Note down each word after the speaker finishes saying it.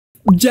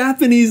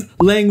Japanese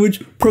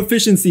language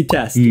proficiency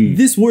test.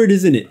 This word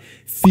is in it.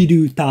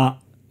 Firuta.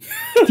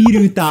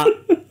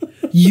 Firuta.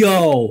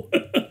 Yo,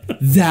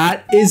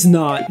 that is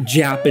not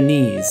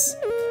Japanese.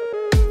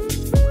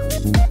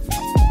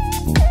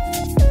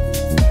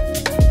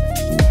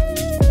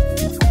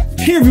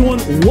 Hey everyone,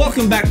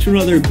 welcome back to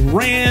another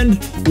grand,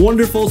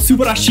 wonderful,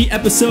 Subarashi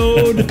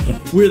episode.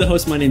 We're the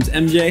hosts. My name's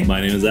MJ. My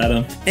name is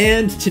Adam.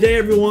 And today,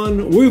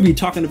 everyone, we'll be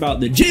talking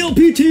about the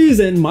JLPTs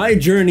and my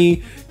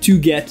journey to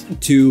get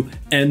to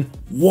N1.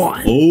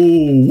 One.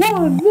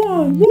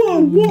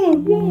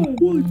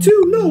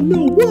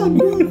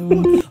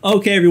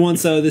 Okay, everyone,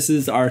 so this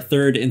is our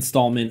third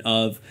installment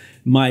of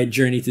my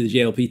journey to the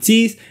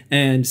JLPTs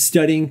and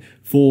studying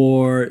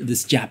for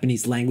this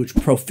Japanese language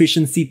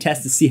proficiency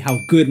test to see how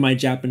good my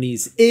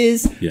Japanese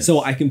is. Yes.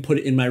 So I can put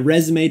it in my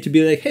resume to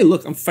be like, hey,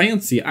 look, I'm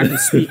fancy. I can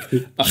speak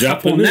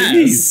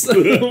Japanese.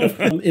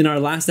 In our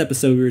last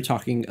episode, we were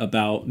talking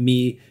about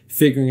me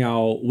figuring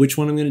out which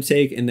one I'm going to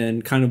take and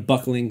then kind of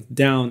buckling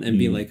down and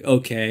being like,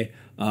 okay,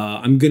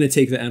 I'm going to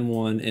take the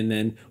N1 and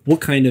then what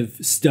kind of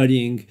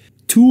studying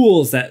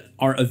tools that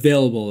are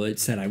available. It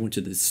said I went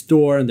to the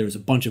store and there was a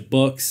bunch of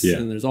books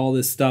and there's all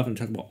this stuff. I'm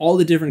talking about all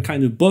the different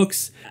kinds of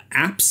books,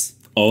 apps,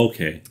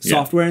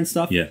 software and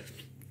stuff. Yeah.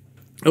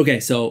 Okay,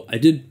 so I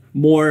did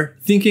more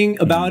thinking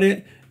about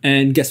it,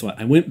 and guess what?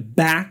 I went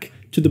back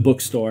to the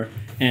bookstore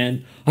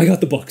and I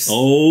got the books.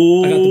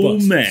 Oh, I got the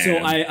books. Man. So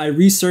I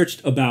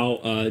researched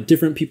about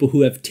different people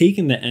who have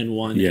taken the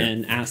N1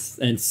 and asked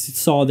and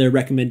saw their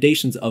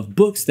recommendations of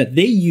books that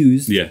they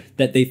used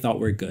that they thought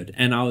were good.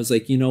 And I was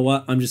like, you know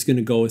what? I'm just going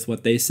to go with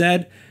what they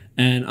said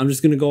and I'm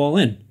just going to go all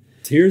in.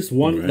 Here's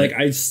one, like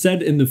I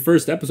said in the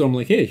first episode, I'm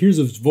like, hey, here's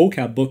a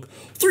vocab book,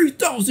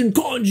 3,000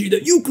 kanji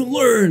that you can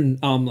learn.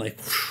 I'm like,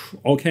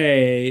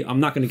 okay, I'm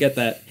not going to get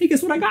that. Hey,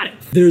 guess what? I got it.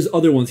 There's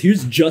other ones.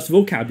 Here's just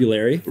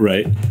vocabulary.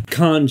 Right.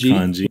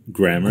 Kanji.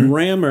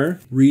 Grammar.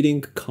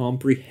 Reading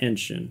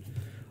comprehension.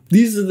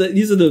 These are the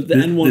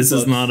N1 This books.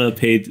 is not a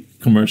paid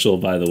commercial,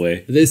 by the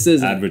way. This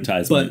is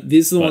advertisement. But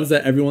these are the ones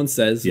that everyone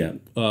says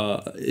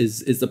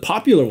is the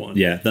popular one.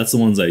 Yeah, that's the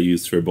ones I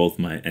used for both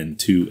my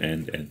N2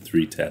 and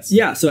N3 tests.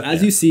 Yeah, so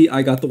as you see,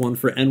 I got the one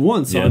for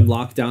N1. So I'm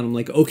locked down. I'm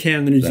like, okay,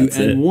 I'm going to do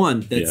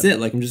N1. That's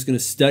it. Like, I'm just going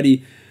to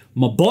study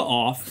my butt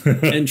off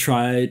and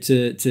try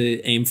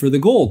to aim for the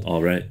gold.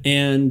 All right.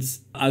 And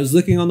I was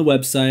looking on the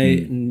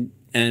website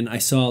and I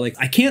saw, like,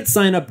 I can't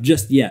sign up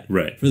just yet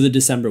for the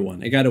December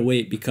one. I got to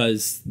wait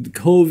because the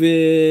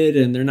COVID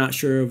and they're not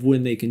sure of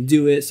when they can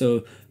do it.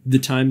 So the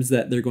times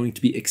that they're going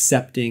to be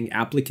accepting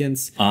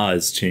applicants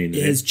it's changed.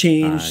 It has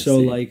changed. So,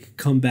 like,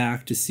 come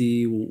back to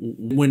see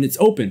when it's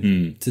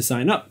open to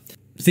sign up.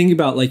 Thinking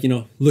about, like, you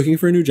know, looking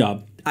for a new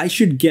job. I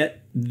should get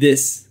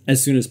this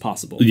as soon as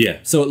possible. Yeah.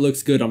 So it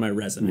looks good on my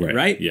resume,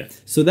 right? Yeah.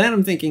 So then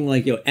I'm thinking,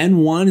 like, yo,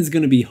 N1 is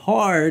going to be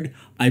hard.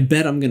 I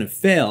bet I'm going to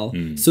fail.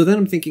 So then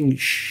I'm thinking,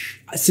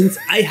 since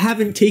I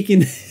haven't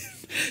taken it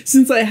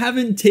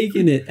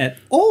at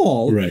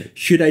all,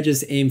 should I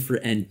just aim for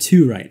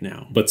N2 right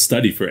now? But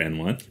study for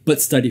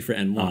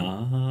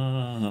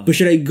N1. But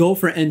should I go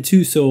for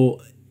N2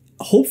 so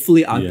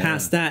hopefully I'll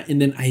pass that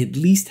and then I at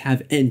least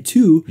have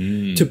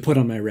N2 to put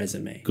on my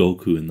resume?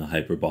 Goku in the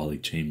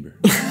hyperbolic chamber.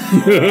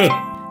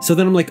 So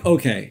then I'm like,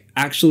 okay,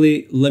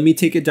 actually, let me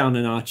take it down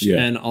a notch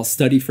and I'll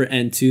study for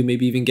N2,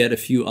 maybe even get a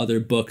few other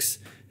books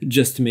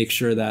just to make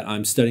sure that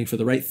I'm studying for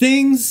the right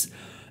things.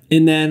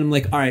 And then I'm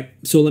like, all right,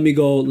 so let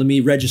me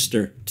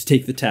register to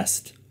take the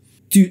test.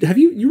 Dude,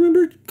 you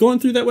remember going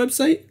through that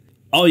website?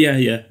 Oh,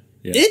 yeah.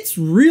 It's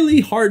really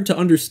hard to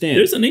understand.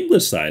 There's an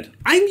English side.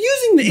 I'm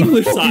using the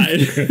English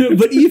side,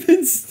 but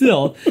even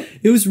still,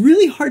 it was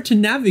really hard to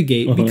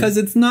navigate because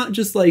it's not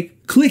just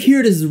like, click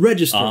here to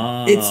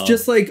register. It's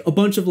just like a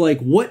bunch of like,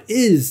 what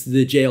is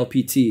the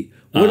JLPT?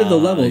 What are the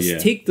levels?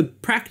 Take the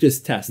practice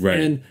test.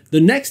 And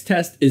the next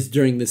test is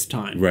during this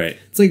time.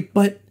 It's like,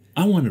 but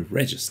I want to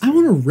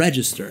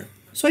register.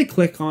 So I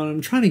click on it.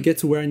 I'm trying to get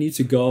to where I need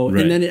to go.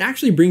 And then it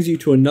actually brings you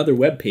to another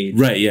web page.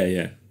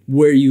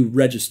 Where you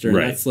register. And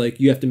that's like,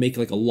 you have to make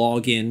like a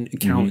login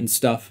account and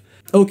stuff.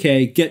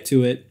 Okay, get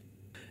to it.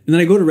 And then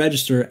I go to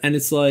register and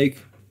it's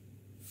like,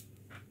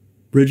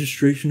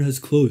 registration has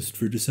closed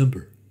for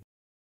December.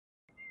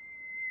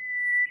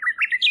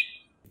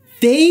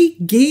 They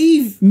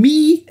gave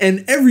me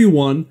and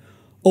everyone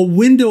a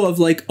window of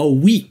like a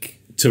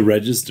week. To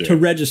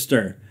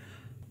register.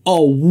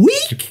 A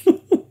week?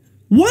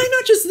 Why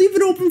not just leave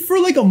it open for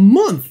like a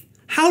month?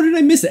 How did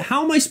I miss it?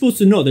 How am I supposed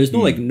to know? There's no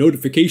like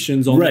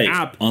notifications on the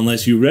app.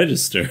 Unless you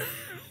register.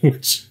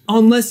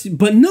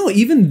 But no,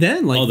 even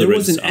then, like there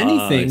wasn't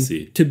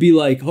anything to be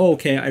like, oh,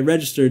 okay, I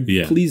registered.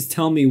 Please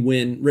tell me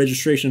when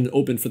registration is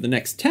open for the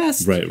next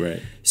test.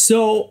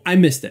 So I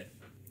missed it.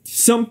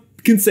 Some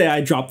can say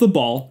I dropped the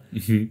ball,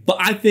 but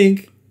I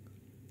think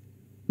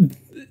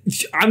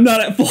I'm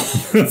not at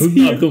fault.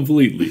 Not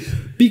completely.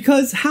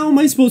 Because how am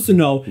I supposed to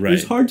know? Right.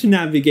 It's hard to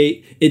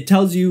navigate. It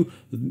tells you,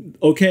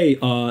 okay,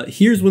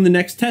 here's when the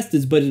next test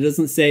is, but it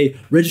doesn't say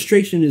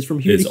registration is from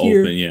here It's to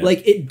here. open, yeah.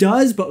 Like it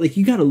does, but like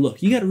you gotta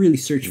look. You gotta really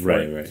search for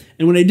it. Right.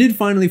 And when I did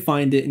finally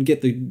find it and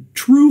get the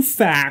true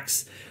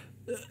facts,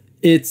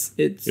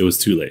 it was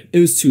too late. It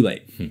was too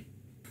late.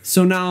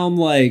 So now I'm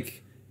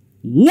like,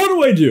 what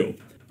do I do?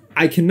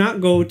 I cannot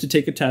go to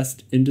take a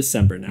test in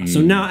December now. So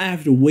now I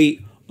have to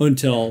wait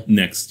until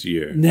Next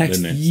year. next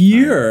The next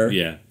year.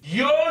 time.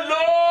 Yeah.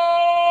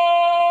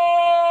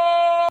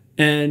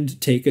 And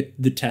take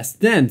the test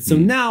then. So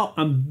now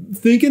I'm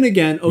thinking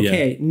again,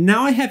 okay,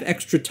 now I have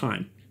extra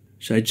time.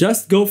 Should I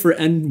just go for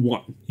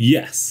N1?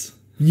 Yes.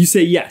 You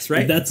say yes,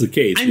 right? If that's the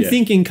case. I'm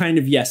thinking kind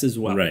of yes as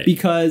well. Right.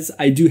 Because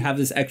I do have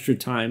this extra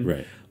time.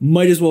 Right.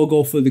 Might as well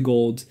go for the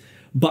gold.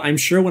 But I'm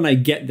sure when I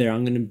get there,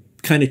 I'm going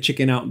to kind of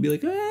chicken out and be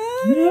like,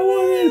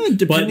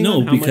 depending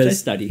on how much I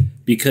study.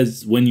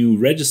 Because when you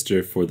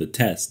register for the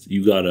test,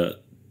 you gotta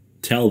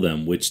tell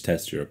them which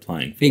test you're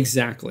applying for.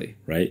 Exactly.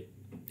 Right?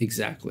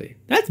 Exactly.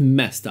 That's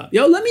messed up.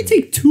 Yo, let me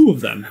take 2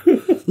 of them.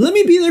 Let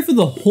me be there for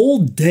the whole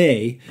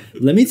day.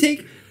 Let me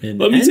take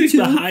Let me take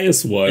the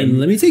highest one. And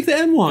let me take the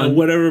N1. And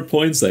whatever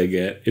points I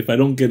get, if I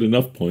don't get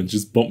enough points,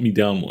 just bump me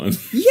down one.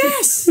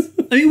 Yes!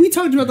 I mean, we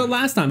talked about that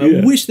last time.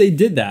 I wish they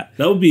did that.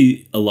 That would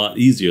be a lot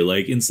easier.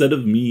 Like, instead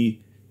of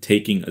me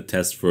taking a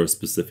test for a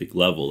specific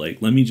level,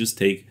 like, let me just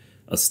take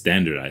a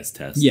standardized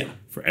test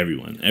for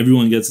everyone.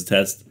 Everyone gets a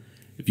test.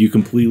 If you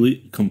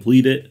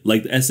complete it,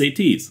 like the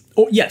SATs.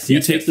 Oh, yes. You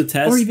take the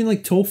test. Or even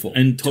like TOEFL.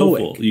 And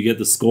TOEFL. TOEIC. You get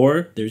the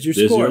score. There's your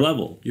score. Your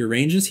level. Your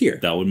range is here.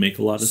 That would make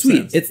a lot of Sweet.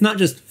 sense. It's not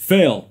just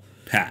fail,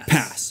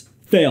 pass,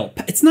 fail.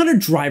 It's not a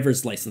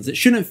driver's license. It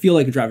shouldn't feel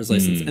like a driver's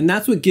license. And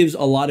that's what gives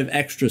a lot of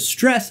extra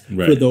stress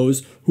for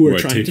those who are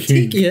trying to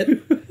take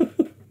it.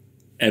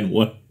 And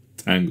what?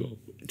 Tango.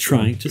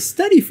 Trying to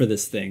study for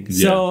this thing.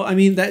 So, I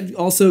mean, that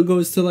also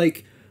goes to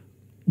like,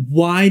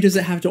 why does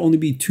it have to only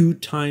be 2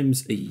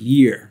 times a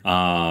year?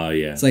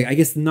 Yeah. It's like, I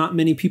guess not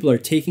many people are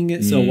taking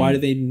it, so why do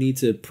they need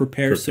to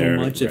prepare so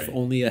much if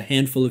only a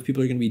handful of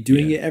people are going to be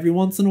doing it every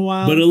once in a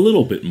while? But a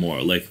little bit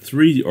more, like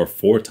 3 or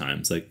 4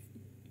 times, like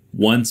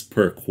once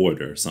per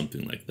quarter or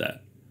something like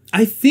that.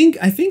 I think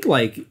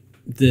like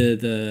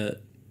the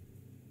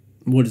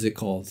what is it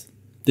called?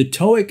 The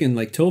TOEIC and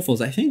like TOEFLs,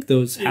 I think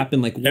those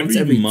happen like once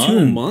every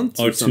 2 months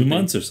or 2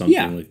 months or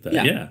something like that.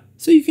 Yeah.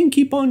 So you can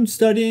keep on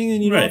studying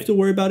and you don't have to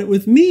worry about it.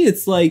 With me,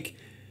 it's like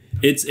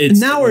it's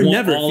now or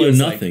never. All or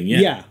nothing.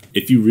 Like, yeah.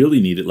 If you really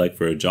need it, like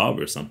for a job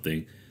or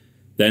something,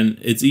 then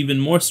it's even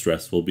more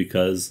stressful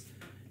because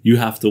you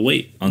have to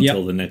wait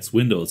until the next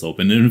window is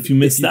open. And if you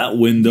miss that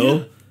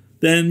window,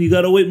 then you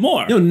got to wait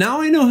more.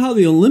 Now I know how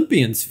the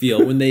Olympians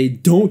feel when they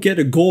don't get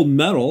a gold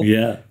medal.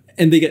 Yeah.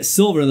 And they get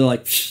silver and they're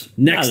like,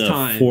 next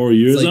time. 4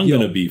 years, like, I'm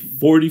going to be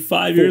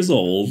 45 years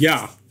old.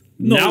 Yeah.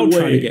 No now way.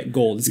 trying to get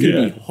gold. It's going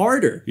to be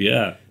harder.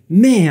 Yeah.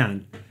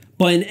 Man.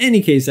 But in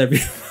any case,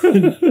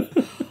 everyone,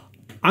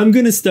 I'm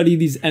going to study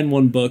these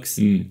N1 books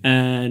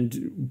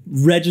and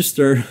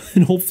register.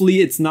 And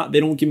hopefully they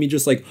don't give me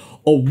just like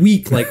a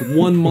week, like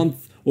 1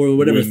 month or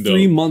whatever,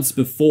 3 months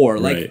before.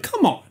 Like,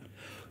 come on.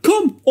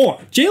 Come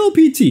on,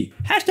 JLPT,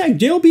 hashtag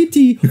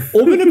JLPT,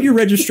 open up your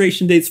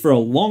registration dates for a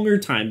longer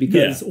time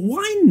because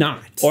why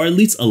not? Or at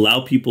least allow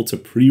people to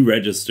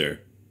pre-register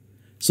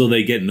so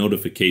they get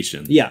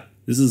notifications. Yeah.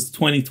 This is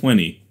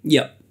 2020.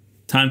 Yep.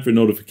 Time for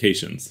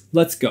notifications.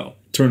 Let's go.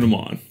 Turn them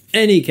on.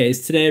 Any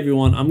case, today,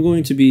 everyone, I'm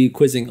going to be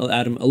quizzing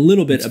Adam a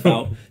little bit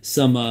about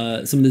some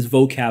of this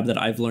vocab that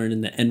I've learned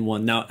in the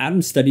N1. Now,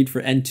 Adam studied for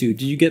N2.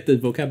 Did you get the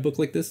vocab book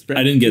like this?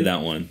 I didn't get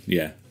that one.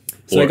 Yeah.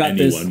 So or I got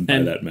anyone this, by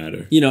and that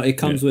matter. It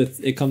comes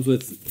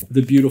with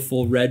the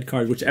beautiful red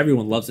card, which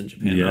everyone loves in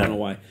Japan. I don't know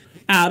why.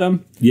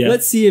 Adam,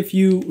 let's see if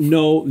you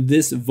know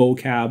this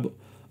vocab.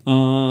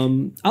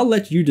 I'll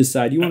let you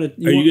decide. You going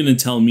to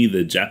tell me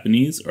the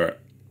Japanese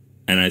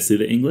and I say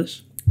the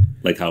English,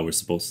 like how we're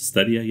supposed to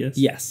study? I guess.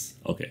 Yes.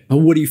 Okay. But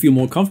what do you feel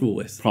more comfortable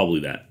with? Probably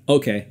that.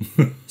 Okay.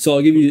 So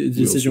I'll give you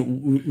the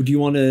decision. Do you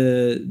want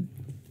to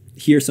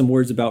hear some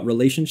words about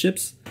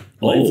relationships,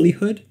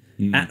 livelihood,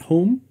 at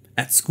home?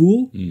 At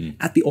school,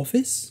 at the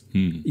office,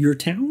 your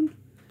town,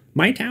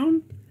 my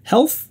town,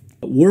 health,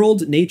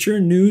 world, nature,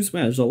 news.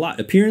 Wow, there's a lot.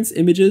 Appearance,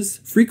 images,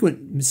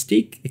 frequent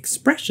mistake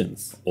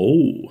expressions.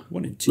 Oh.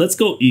 1 and 2. Let's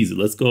go easy.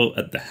 Let's go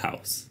at the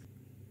house.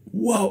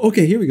 Whoa.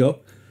 Okay, here we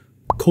go.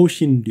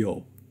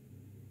 Koshinryo.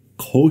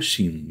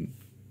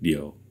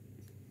 Koshinryo.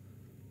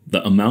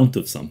 The amount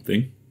of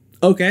something.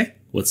 Okay.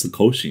 What's the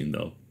koshin,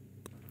 though?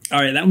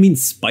 All right, that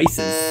means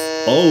spices.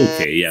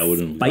 Okay, yeah, I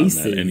wouldn't have gotten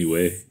that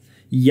anyway.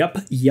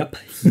 Yep.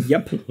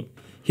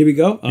 Here we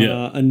go.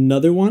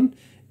 Another one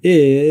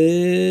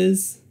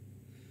is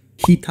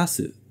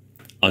hitasu.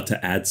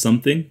 To add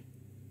something,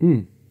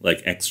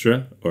 like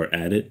extra or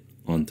add it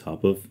on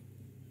top of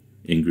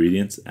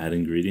ingredients. Add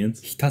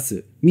ingredients.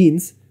 Hitasu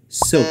means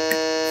soak.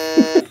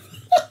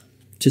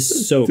 To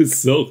soak. To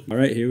soak. All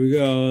right, here we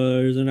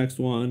go. Here's the next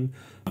one.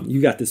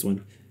 You got this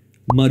one.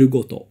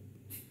 Marugoto.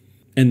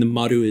 And the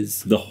maru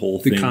is the whole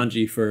the thing.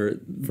 kanji for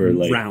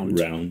like round.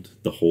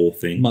 The whole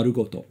thing.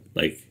 Marugoto.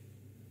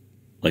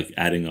 Like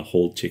adding a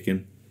whole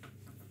chicken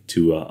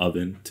to an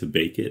oven to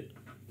bake it.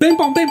 Bing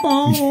bong, bing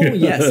bong.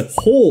 Yes,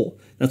 whole.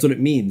 That's what it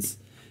means.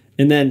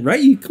 And then,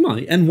 right? Come on,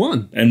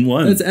 N1.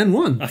 N1. That's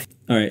N1.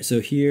 All right,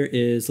 so here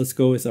is, let's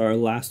go with our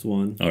last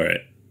one. All right.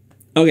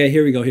 Okay,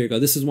 here we go.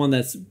 This is one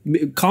that's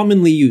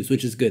commonly used,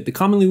 which is good. The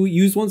commonly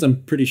used ones,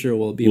 I'm pretty sure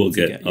we'll be able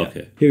to get. Yeah.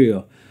 Okay. Here we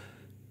go.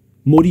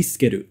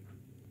 Moritsukeru.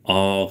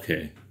 Oh,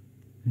 okay.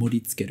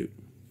 Moritsukeru.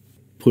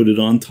 Put it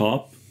on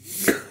top.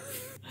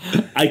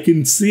 I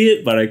can see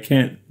it, but I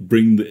can't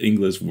bring the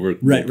English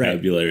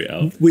vocabulary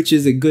out. Which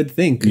is a good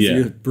thing, because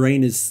your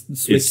brain is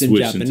switched in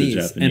Japanese.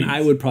 Japanese. And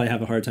I would probably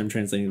have a hard time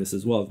translating this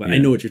as well, but I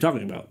know what you're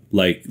talking about.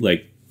 Like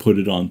put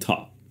it on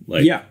top.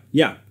 Like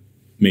yeah.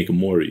 Make a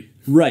mori.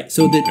 Right.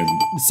 So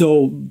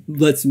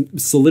let's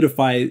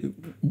solidify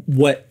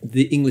what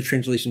the English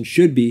translation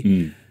should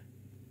be.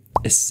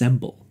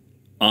 Assemble.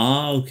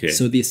 Ah, okay.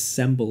 So the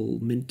assembly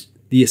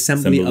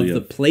of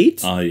the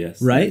plate. Ah,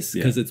 yes. Right?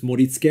 Because it's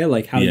moritsuke,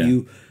 like how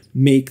you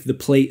make the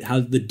plate,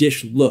 how the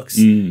dish looks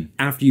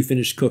after you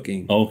finish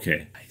cooking.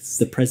 Okay.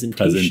 The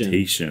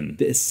presentation.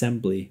 The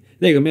assembly.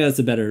 There you go. Maybe that's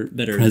a better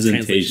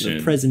translation.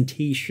 The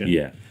presentation.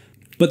 Yeah.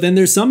 But then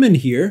there's some in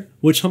here,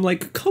 which I'm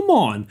like, come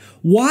on.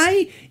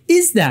 Why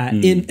is that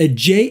in a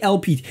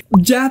JLPT,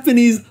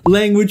 Japanese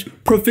language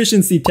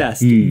proficiency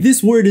test?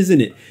 This word is in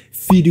it.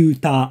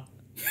 Firuta.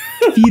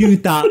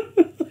 Firuta.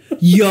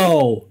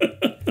 Yo,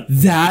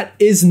 that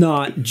is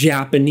not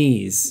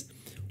Japanese.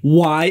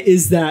 Why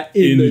is that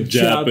in the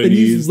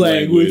Japanese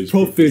language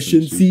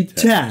proficiency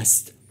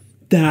test?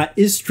 That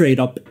is straight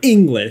up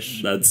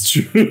English. That's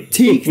true.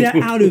 Take that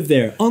out of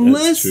there.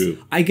 Unless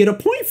I get a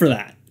point for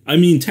that. I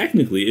mean,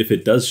 technically, if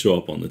it does show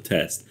up on the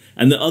test.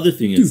 And the other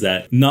thing is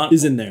that not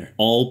is in there.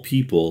 All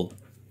people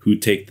who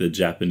take the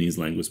Japanese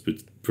language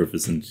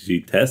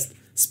proficiency test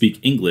speak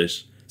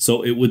English.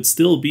 So it would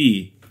still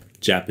be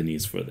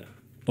Japanese for them.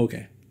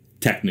 Okay.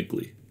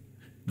 Technically,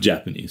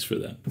 Japanese for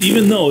them.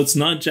 Even though it's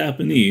not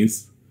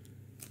Japanese,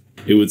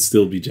 it would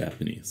still be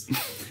Japanese.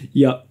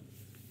 Yep.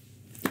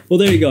 Well,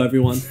 there you go,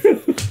 everyone.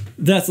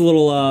 That's a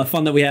little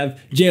fun that we have.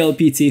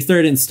 JLPT,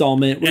 third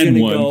installment. We're going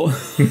to go...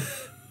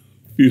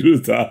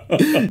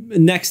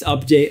 Next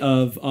update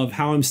of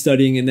how I'm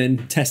studying and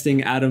then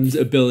testing Adam's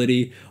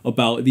ability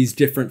about these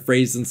different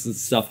phrases and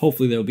stuff.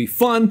 Hopefully they'll be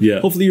fun. Yeah.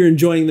 Hopefully you're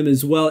enjoying them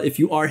as well. If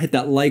you are, hit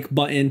that like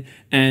button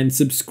and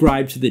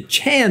subscribe to the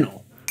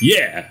channel.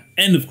 Yeah.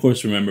 And of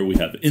course, remember, we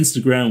have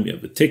Instagram, we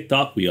have a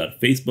TikTok, we got a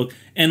Facebook,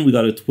 and we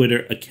got a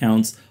Twitter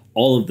accounts,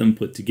 all of them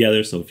put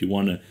together. So if you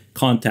want to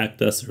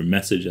contact us or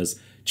message us,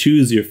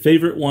 choose your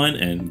favorite one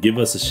and give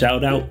us a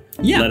shout out.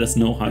 Yeah. Let us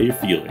know how you're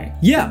feeling.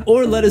 Yeah,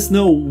 or let us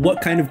know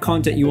what kind of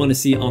content you want to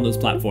see on those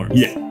platforms.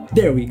 Yeah.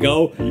 There we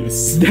go.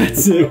 Yes.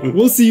 That's it.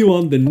 We'll see you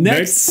on the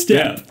next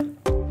step.